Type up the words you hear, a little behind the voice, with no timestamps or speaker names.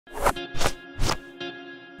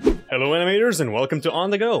Hello animators and welcome to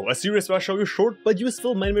On The Go, a series where I show you short but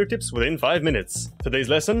useful min-imator tips within 5 minutes. Today's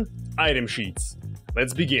lesson, item sheets.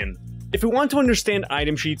 Let's begin. If we want to understand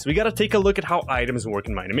item sheets, we gotta take a look at how items work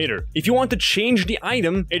in min-imator. If you want to change the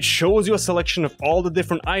item, it shows you a selection of all the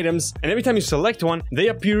different items, and every time you select one, they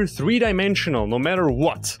appear three-dimensional no matter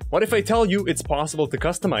what. What if I tell you it's possible to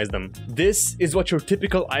customize them? This is what your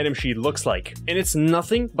typical item sheet looks like, and it's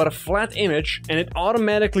nothing but a flat image, and it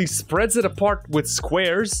automatically spreads it apart with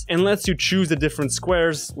squares and lets you choose the different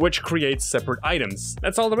squares, which creates separate items.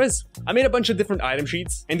 That's all there is. I made a bunch of different item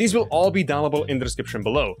sheets, and these will all be downloadable in the description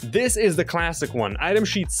below. This is the classic one, item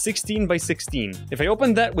sheet 16 by 16. If I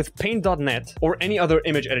open that with paint.net or any other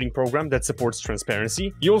image editing program that supports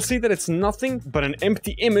transparency, you'll see that it's nothing but an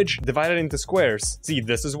empty image divided into squares. See,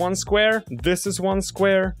 this is one square, this is one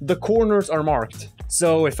square, the corners are marked.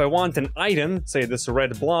 So if I want an item, say this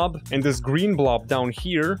red blob, and this green blob down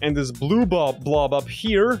here, and this blue blob up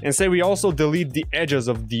here, and say we also delete the edges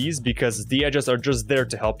of these because the edges are just there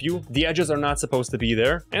to help you. The edges are not supposed to be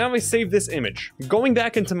there. And now I save this image. Going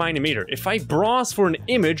back into min-imator, if I browse for an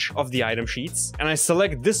image of the item sheets, and I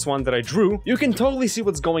select this one that I drew, you can totally see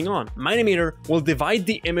what's going on. min-imator will divide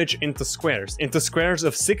the image into squares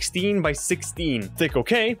of 16 by 16. Click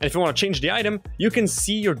OK, and if you want to change the item, you can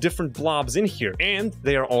see your different blobs in here, and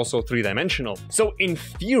they are also three-dimensional. So in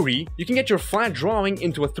theory, you can get your flat drawing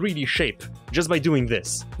into a 3D shape just by doing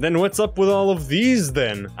this. Then what's up with all of these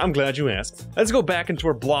then? I'm glad you asked. Let's go back into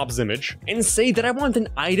our blobs image and say that I want an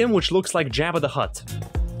item which looks like Jabba the Hutt.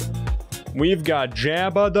 We've got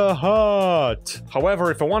Jabba the Hutt.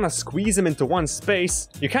 However, if I want to squeeze him into one space,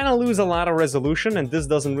 you kind of lose a lot of resolution, and this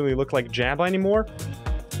doesn't really look like Jabba anymore.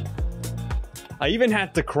 I even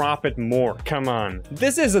had to crop it more, come on.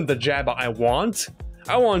 This isn't the Jabba I want.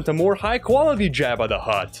 I want a more high-quality Jabba the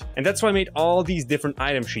Hutt. And that's why I made all these different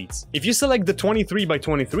item sheets. If you select the 23 by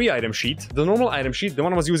 23 item sheet, the normal item sheet, the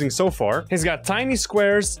one I was using so far, has got tiny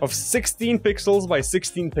squares of 16 pixels by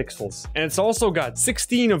 16 pixels. And it's also got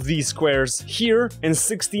 16 of these squares here and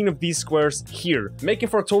 16 of these squares here, making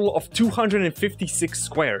for a total of 256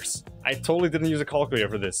 squares. I totally didn't use a calculator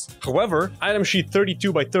for this. However, item sheet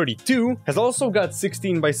 32 by 32 has also got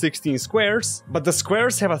 16 by 16 squares, but the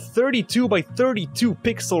squares have a 32 by 32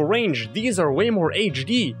 pixel range. These are way more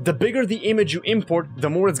HD. The bigger the image you import, the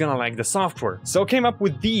more it's gonna lag the software. So I came up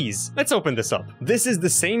with these. Let's open this up. This is the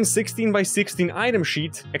same 16 by 16 item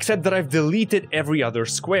sheet, except that I've deleted every other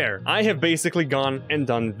square. I have basically gone and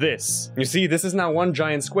done this. You see, this is now one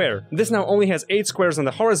giant square. This now only has 8 squares on the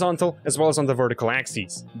horizontal as well as on the vertical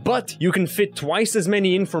axes. But you can fit twice as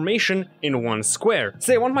many information in one square.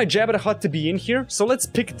 Say I want my Jabba the Hutt to be in here, so let's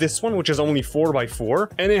pick this one, which is only 4 by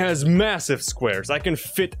 4, and it has massive squares. I can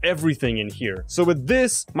fit everything in here. So with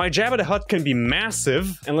this, my Jabba the Hutt can be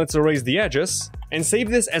massive, and let's erase the edges, and save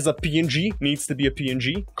this as a PNG, needs to be a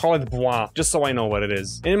PNG, call it bois, just so I know what it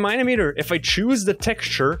is. And in min-imator, if I choose the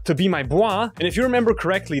texture to be my bois, and if you remember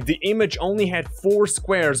correctly, the image only had 4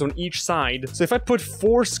 squares on each side, so if I put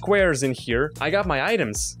 4 squares in here, I got my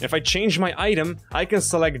items. If I change my item, I can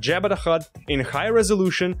select Jabba the Hutt in high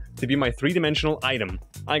resolution to be my 3-dimensional item.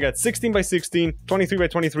 I got 16 by 16, 23 by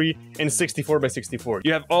 23, and 64 by 64.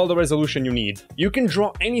 You have all the resolution you need. You can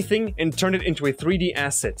draw anything and turn it into a 3D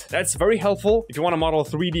asset. That's very helpful if you want to model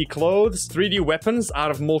 3D clothes, 3D weapons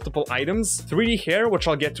out of multiple items, 3D hair, which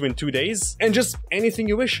I'll get to in 2 days, and just anything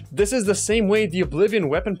you wish. This is the same way the Oblivion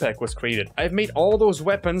weapon pack was created. I've made all those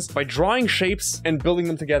weapons by drawing shapes and building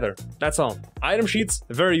them together. That's all. Item sheets,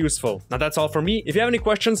 very useful. Now that's all for me. If you have any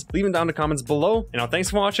questions, leave them down in the comments below. And now thanks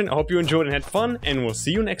for watching. I hope you enjoyed and had fun, and we'll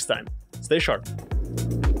see you next time. Stay sharp.